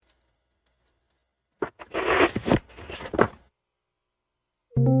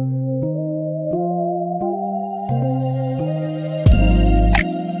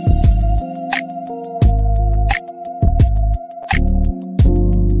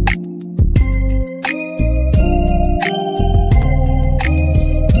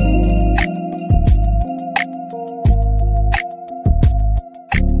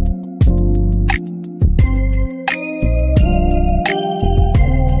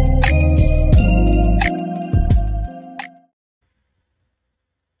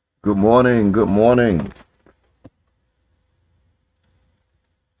Good morning. Good morning.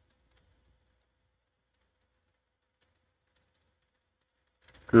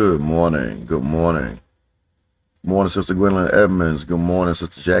 Good morning. Good morning. Good morning, Sister Gwendolyn Edmonds. Good morning,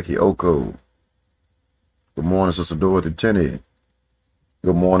 Sister Jackie Oko. Good morning, Sister Dorothy Tenney.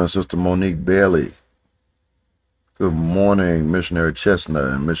 Good morning, Sister Monique Bailey. Good morning, Missionary Chestnut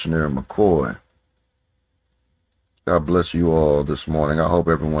and Missionary McCoy. God bless you all this morning. I hope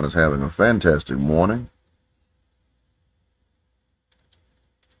everyone is having a fantastic morning.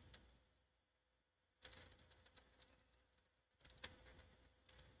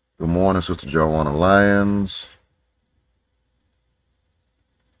 Good morning, Sister Joanna Lyons.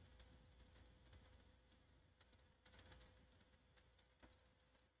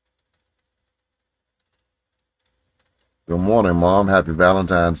 Good morning, Mom. Happy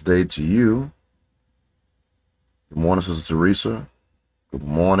Valentine's Day to you. Good morning, Sister Teresa. Good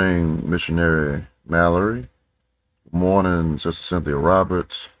morning, Missionary Mallory. Good morning, Sister Cynthia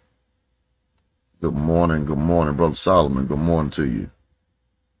Roberts. Good morning, Brother Solomon. Good morning to you.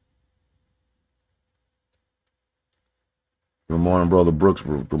 Good morning, Brother Brooks.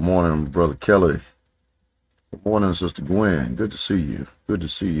 Good morning, Brother Kelly. Good morning, Sister Gwen. Good to see you. Good to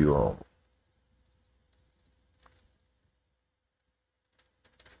see you all.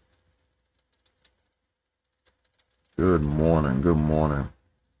 Good morning. Good morning.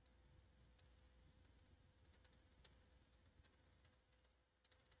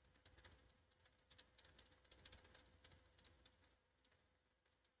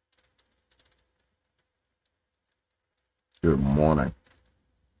 Good morning.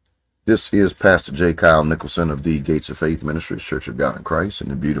 This is Pastor J. Kyle Nicholson of the Gates of Faith Ministries, Church of God in Christ, in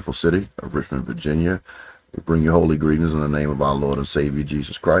the beautiful city of Richmond, Virginia. We bring you holy greetings in the name of our Lord and Savior,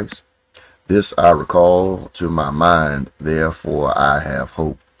 Jesus Christ. This I recall to my mind, therefore I have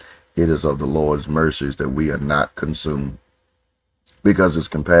hope. It is of the Lord's mercies that we are not consumed, because his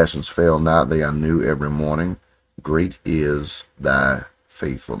compassions fail not, they are new every morning. Great is thy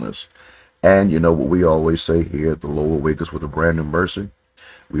faithfulness. And you know what we always say here, the Lord will wake us with a brand new mercy.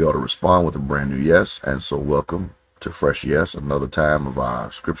 We ought to respond with a brand new yes. And so welcome to Fresh Yes, another time of our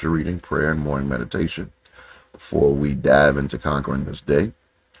scripture reading, prayer, and morning meditation before we dive into conquering this day.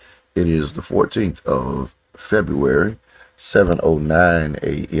 It is the 14th of February, 7:09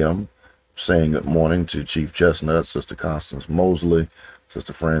 a.m. Saying good morning to Chief Chestnut, Sister Constance Mosley,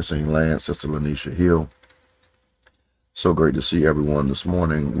 Sister Francine Lance, Sister Lanisha Hill. So great to see everyone this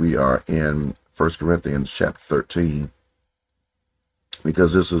morning. We are in 1 Corinthians chapter 13,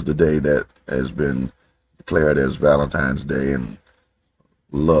 because this is the day that has been declared as Valentine's Day, and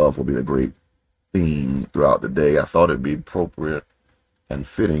love will be the great theme throughout the day. I thought it'd be appropriate and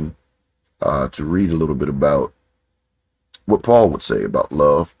fitting to read a little bit about what Paul would say about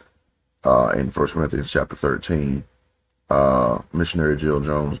love in 1 Corinthians chapter 13. Missionary Jill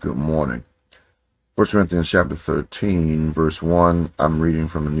Jones, good morning. 1 Corinthians chapter 13, verse 1, I'm reading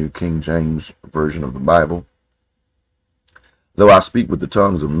from the New King James Version of the Bible. Though I speak with the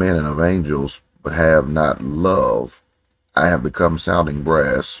tongues of men and of angels, but have not love, I have become sounding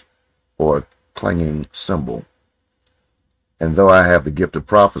brass or a clanging cymbal. And though I have the gift of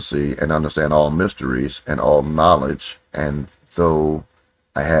prophecy and understand all mysteries and all knowledge, and though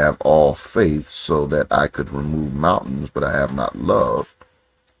I have all faith so that I could remove mountains, but I have not love,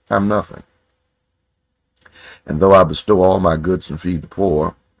 I'm nothing. And though I bestow all my goods and feed the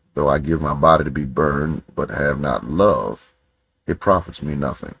poor, though I give my body to be burned, but have not love, it profits me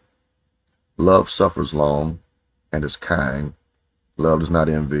nothing. Love suffers long and is kind. Love does not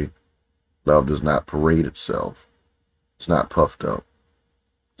envy. Love does not parade itself. It's not puffed up.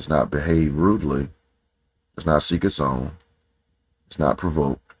 Does not behave rudely. Does not seek its own. Is not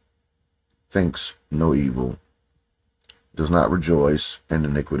provoked. Thinks no evil. Does not rejoice in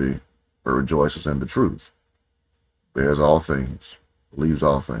iniquity, but rejoices in the truth. Bears all things. Believes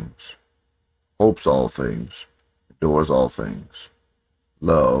all things. Hopes all things. Endures all things.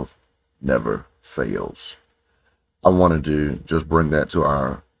 Love never fails. I wanted to just bring that to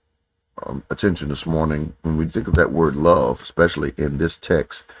our attention this morning. When we think of that word love, especially in this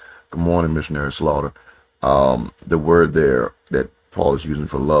text, good morning, Missionary Slaughter, the word there that Paul is using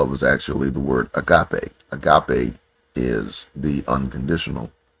for love is actually the word agape. Agape is the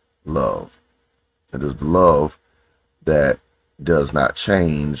unconditional love. It is the love that does not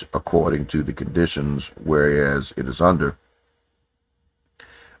change according to the conditions whereas it is under.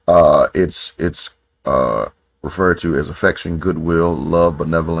 It's referred to as affection, goodwill, love,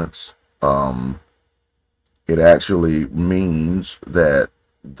 benevolence. It actually means that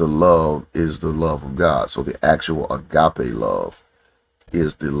the love is the love of God. So the actual agape love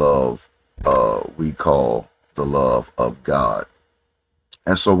is the love we call the love of God.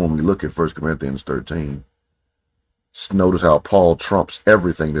 And so when we look at 1 Corinthians 13, notice how Paul trumps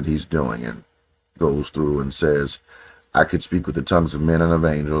everything that he's doing and goes through and says, I could speak with the tongues of men and of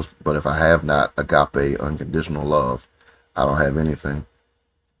angels, but if I have not agape, unconditional love, I don't have anything.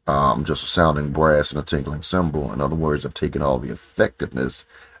 I'm just a sounding brass and a tinkling cymbal. In other words, I've taken all the effectiveness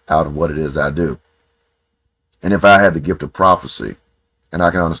out of what it is I do. And if I have the gift of prophecy, and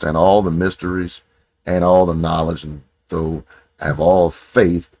I can understand all the mysteries and all the knowledge, and though I have all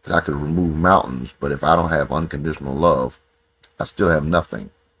faith, I could remove mountains, but if I don't have unconditional love, I still have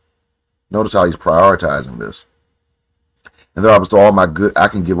nothing. Notice how he's prioritizing this. And there I bestow all my good, I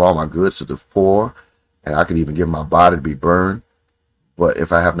can give all my goods to the poor, and I can even give my body to be burned. But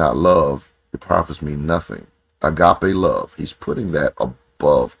if I have not love, it profits me nothing. Agape love, he's putting that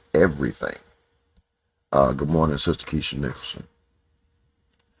above everything. Good morning, Sister Keisha Nicholson.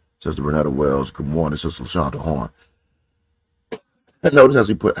 Sister Bernetta Wells, good morning, Sister LaShonda Horn. And notice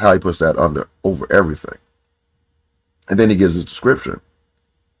how he puts that over everything. And then he gives us the scripture.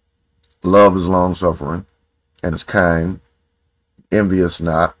 Love is long suffering, and is kind, envious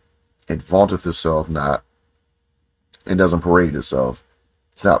not, it vaunteth itself not, it doesn't parade itself,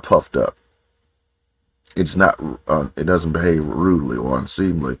 it's not puffed up, it's not, it doesn't behave rudely or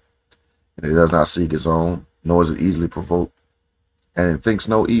unseemly, and it does not seek its own, nor is it easily provoked, and it thinks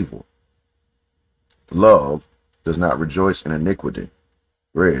no evil. Love does not rejoice in iniquity.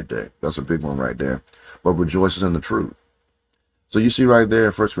 Red day, that's a big one right there, but rejoices in the truth. So you see right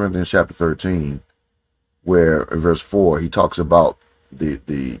there, 1 Corinthians chapter 13, where in verse 4 he talks about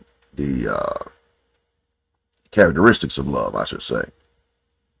the characteristics of love, I should say.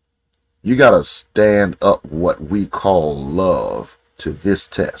 You got to stand up what we call love to this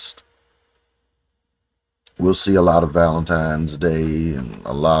test. We'll see a lot of Valentine's Day and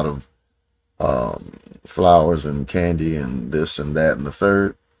a lot of flowers and candy and this and that and the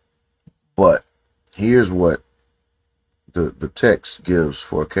third. But here's what the text gives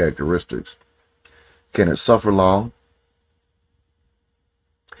for characteristics. Can it suffer long?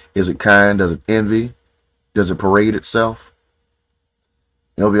 Is it kind? Does it envy? Does it parade itself?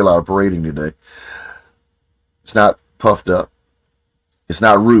 There'll be a lot of parading today. It's not puffed up. It's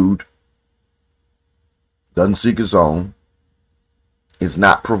not rude. Doesn't seek its own. It's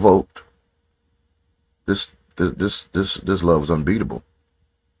not provoked. This love is unbeatable.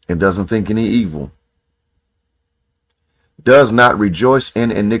 It doesn't think any evil. Does not rejoice in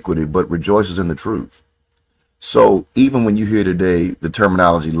iniquity, but rejoices in the truth. So even when you hear today the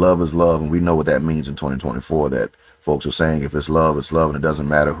terminology love is love, and we know what that means in 2024, that folks are saying if it's love, and it doesn't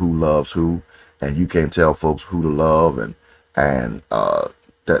matter who loves who, and you can't tell folks who to love, and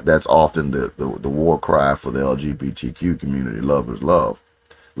that's often the war cry for the LGBTQ community. Love is love.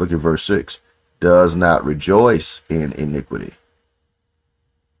 Look at verse 6. Does not rejoice in iniquity,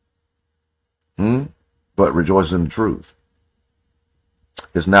 but rejoices in the truth.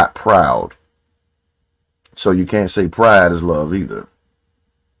 It's not proud. So you can't say pride is love either.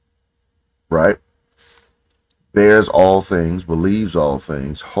 Right? Bears all things, believes all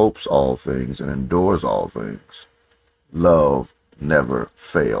things, hopes all things, and endures all things. Love never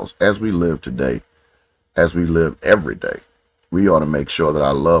fails. As we live today, as we live every day, we ought to make sure that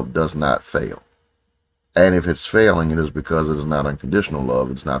our love does not fail. And if it's failing, it is because it is not unconditional love.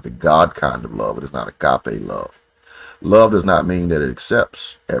 It's not the God kind of love. It is not agape love. Love does not mean that it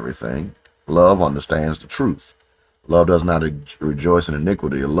accepts everything. Love understands the truth. Love does not rejoice in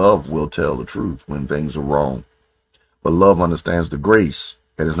iniquity. Love will tell the truth when things are wrong. But love understands the grace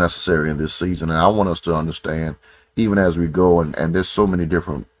that is necessary in this season. And I want us to understand, even as we go, and there's so many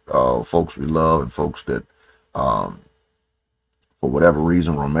different folks we love, and folks that, for whatever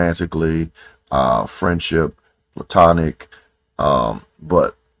reason, romantically, friendship, platonic,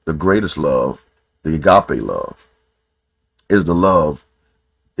 but the greatest love, the agape love, is the love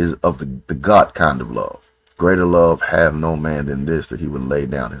is of the God kind of love. Greater love have no man than this, that he would lay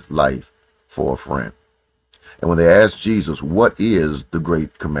down his life for a friend. And when they asked Jesus, what is the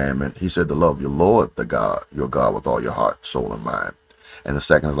great commandment? He said to love your Lord, your God with all your heart, soul, and mind. And the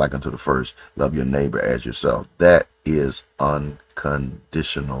second is like unto the first, love your neighbor as yourself. That is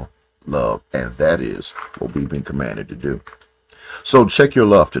unconditional love. And that is what we've been commanded to do. So check your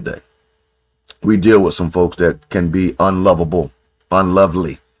love today. We deal with some folks that can be unlovable,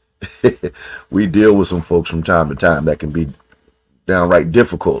 unlovely. We deal with some folks from time to time that can be downright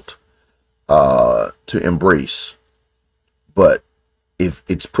difficult to embrace. But if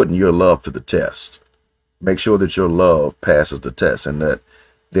it's putting your love to the test, make sure that your love passes the test, and that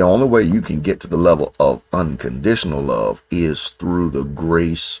The only way you can get to the level of unconditional love is through the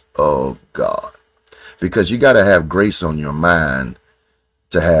grace of God. Because you got to have grace on your mind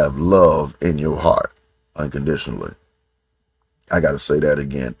to have love in your heart unconditionally. I got to say that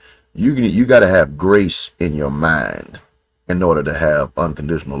again. You got to have grace in your mind in order to have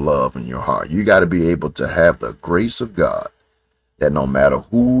unconditional love in your heart. You got to be able to have the grace of God that no matter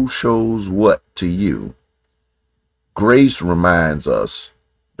who shows what to you, grace reminds us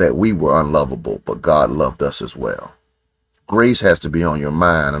that we were unlovable, but God loved us as well. Grace has to be on your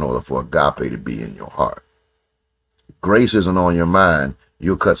mind in order for agape to be in your heart. Grace isn't on your mind,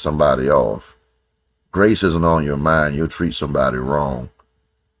 you'll cut somebody off. Grace isn't on your mind, you'll treat somebody wrong.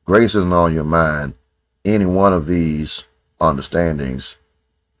 Grace isn't on your mind. Any one of these understandings,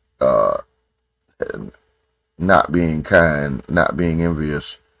 not being kind, not being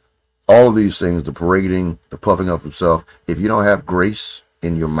envious, all of these things, the parading, the puffing up himself, if you don't have grace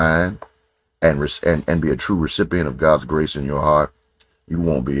in your mind and be a true recipient of God's grace in your heart, you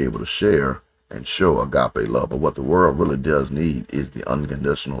won't be able to share and show agape love. But what the world really does need is the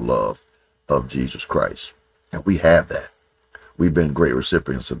unconditional love of Jesus Christ. And we have that. We've been great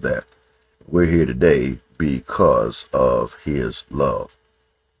recipients of that. We're here today because of his love.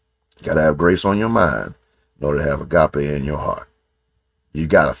 You got to have grace on your mind in order to have agape in your heart. You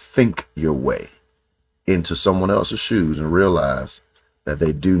got to think your way into someone else's shoes and realize that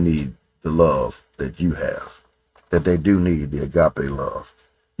they do need the love that you have, that they do need the agape love.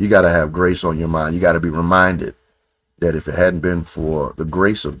 You got to have grace on your mind. You got to be reminded that if it hadn't been for the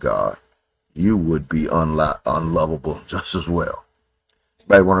grace of God, you would be unlovable just as well. You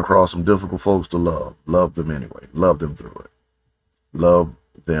might run across some difficult folks to love. Love them anyway. Love them through it. Love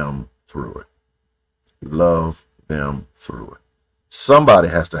them through it. Love them through it. Somebody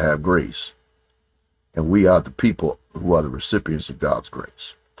has to have grace, and we are the people who are the recipients of God's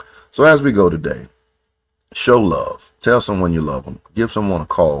grace. So as we go today, show love. Tell someone you love them. Give someone a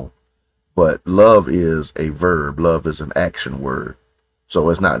call. But love is a verb. Love is an action word. So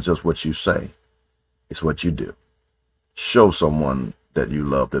it's not just what you say. It's what you do. Show someone that you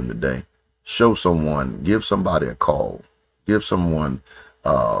love them today. Show someone. Give somebody a call. Give someone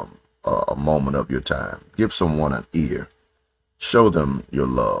a moment of your time. Give someone an ear. Show them your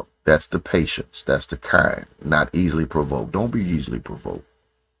love. That's the patience. That's the kind. Not easily provoked. Don't be easily provoked.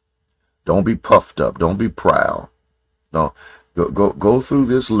 Don't be puffed up. Don't be proud. No, go through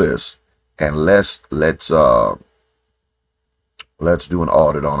this list and let's do an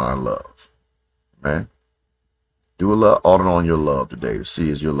audit on our love, man. Do a audit on your love today to see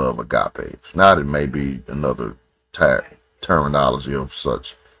is your love agape. If not, it may be another terminology of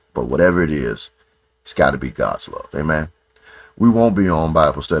such, but whatever it is, it's got to be God's love. Amen. We won't be on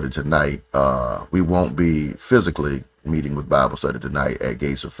Bible study tonight. We won't be physically meeting with Bible study tonight at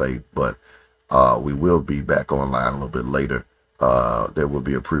Gates of Faith, but we will be back online a little bit later. There will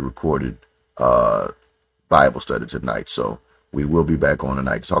be a pre-recorded Bible study tonight, so we will be back on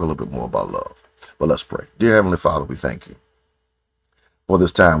tonight to talk a little bit more about love. But let's pray. Dear Heavenly Father, we thank you for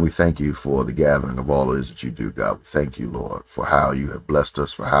this time. We thank you for the gathering of all it is that you do, God. We thank you, Lord, for how you have blessed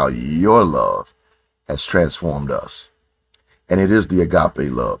us, for how your love has transformed us. And it is the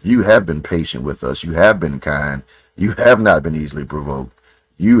agape love. You have been patient with us. You have been kind. You have not been easily provoked.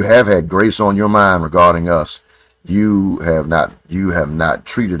 You have had grace on your mind regarding us. You have not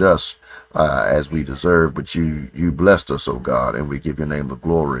treated us as we deserve, but you blessed us, oh God, and we give your name the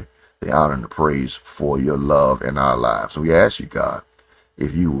glory, the honor, and the praise for your love in our lives. So we ask you, God,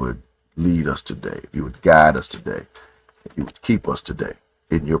 if you would lead us today, if you would guide us today, if you would keep us today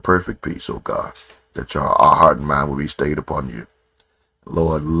in your perfect peace, oh God, that our heart and mind will be stayed upon you.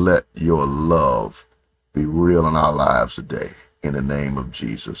 Lord, let your love be real in our lives today in the name of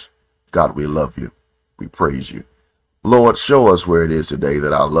Jesus. God, we love you. We praise you. Lord, show us where it is today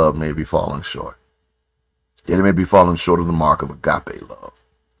that our love may be falling short. That it may be falling short of the mark of agape love.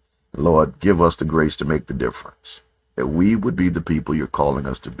 Lord, give us the grace to make the difference, that we would be the people you're calling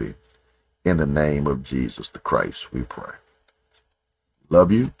us to be. In the name of Jesus the Christ, we pray.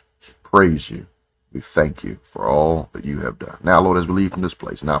 Love you, praise you. We thank you for all that you have done. Now, Lord, as we leave from this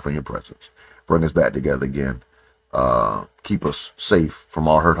place, not from your presence, bring us back together again. Keep us safe from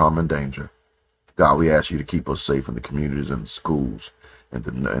all hurt, harm, and danger. God, we ask you to keep us safe in the communities and the schools, and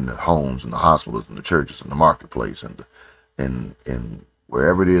in the homes, and the hospitals, and the churches, and the marketplace, and in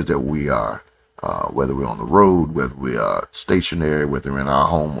wherever it is that we are, whether we're on the road, whether we are stationary, whether we're in our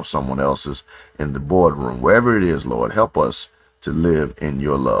home or someone else's, in the boardroom, wherever it is, Lord, help us to live in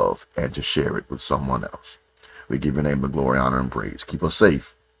your love and to share it with someone else. We give your name the glory, honor, and praise. Keep us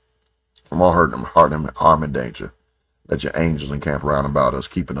safe from all hurt, harm, and danger. Let your angels encamp around about us,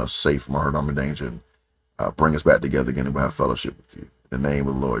 keeping us safe from hurt, harm, and danger, and bring us back together again and we'll have fellowship with you. In the name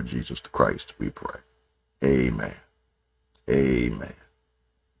of the Lord Jesus Christ, we pray. Amen. Amen.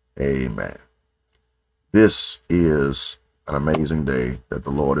 Amen. This is an amazing day that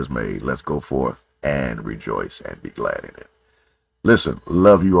the Lord has made. Let's go forth and rejoice and be glad in it. Listen,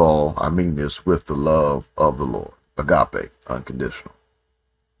 love you all. I mean this with the love of the Lord. Agape, unconditional.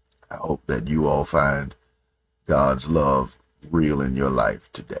 I hope that you all find God's love real in your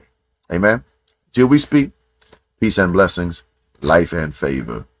life today. Amen. Till we speak, peace and blessings, life and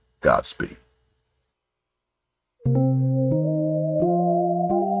favor. Godspeed.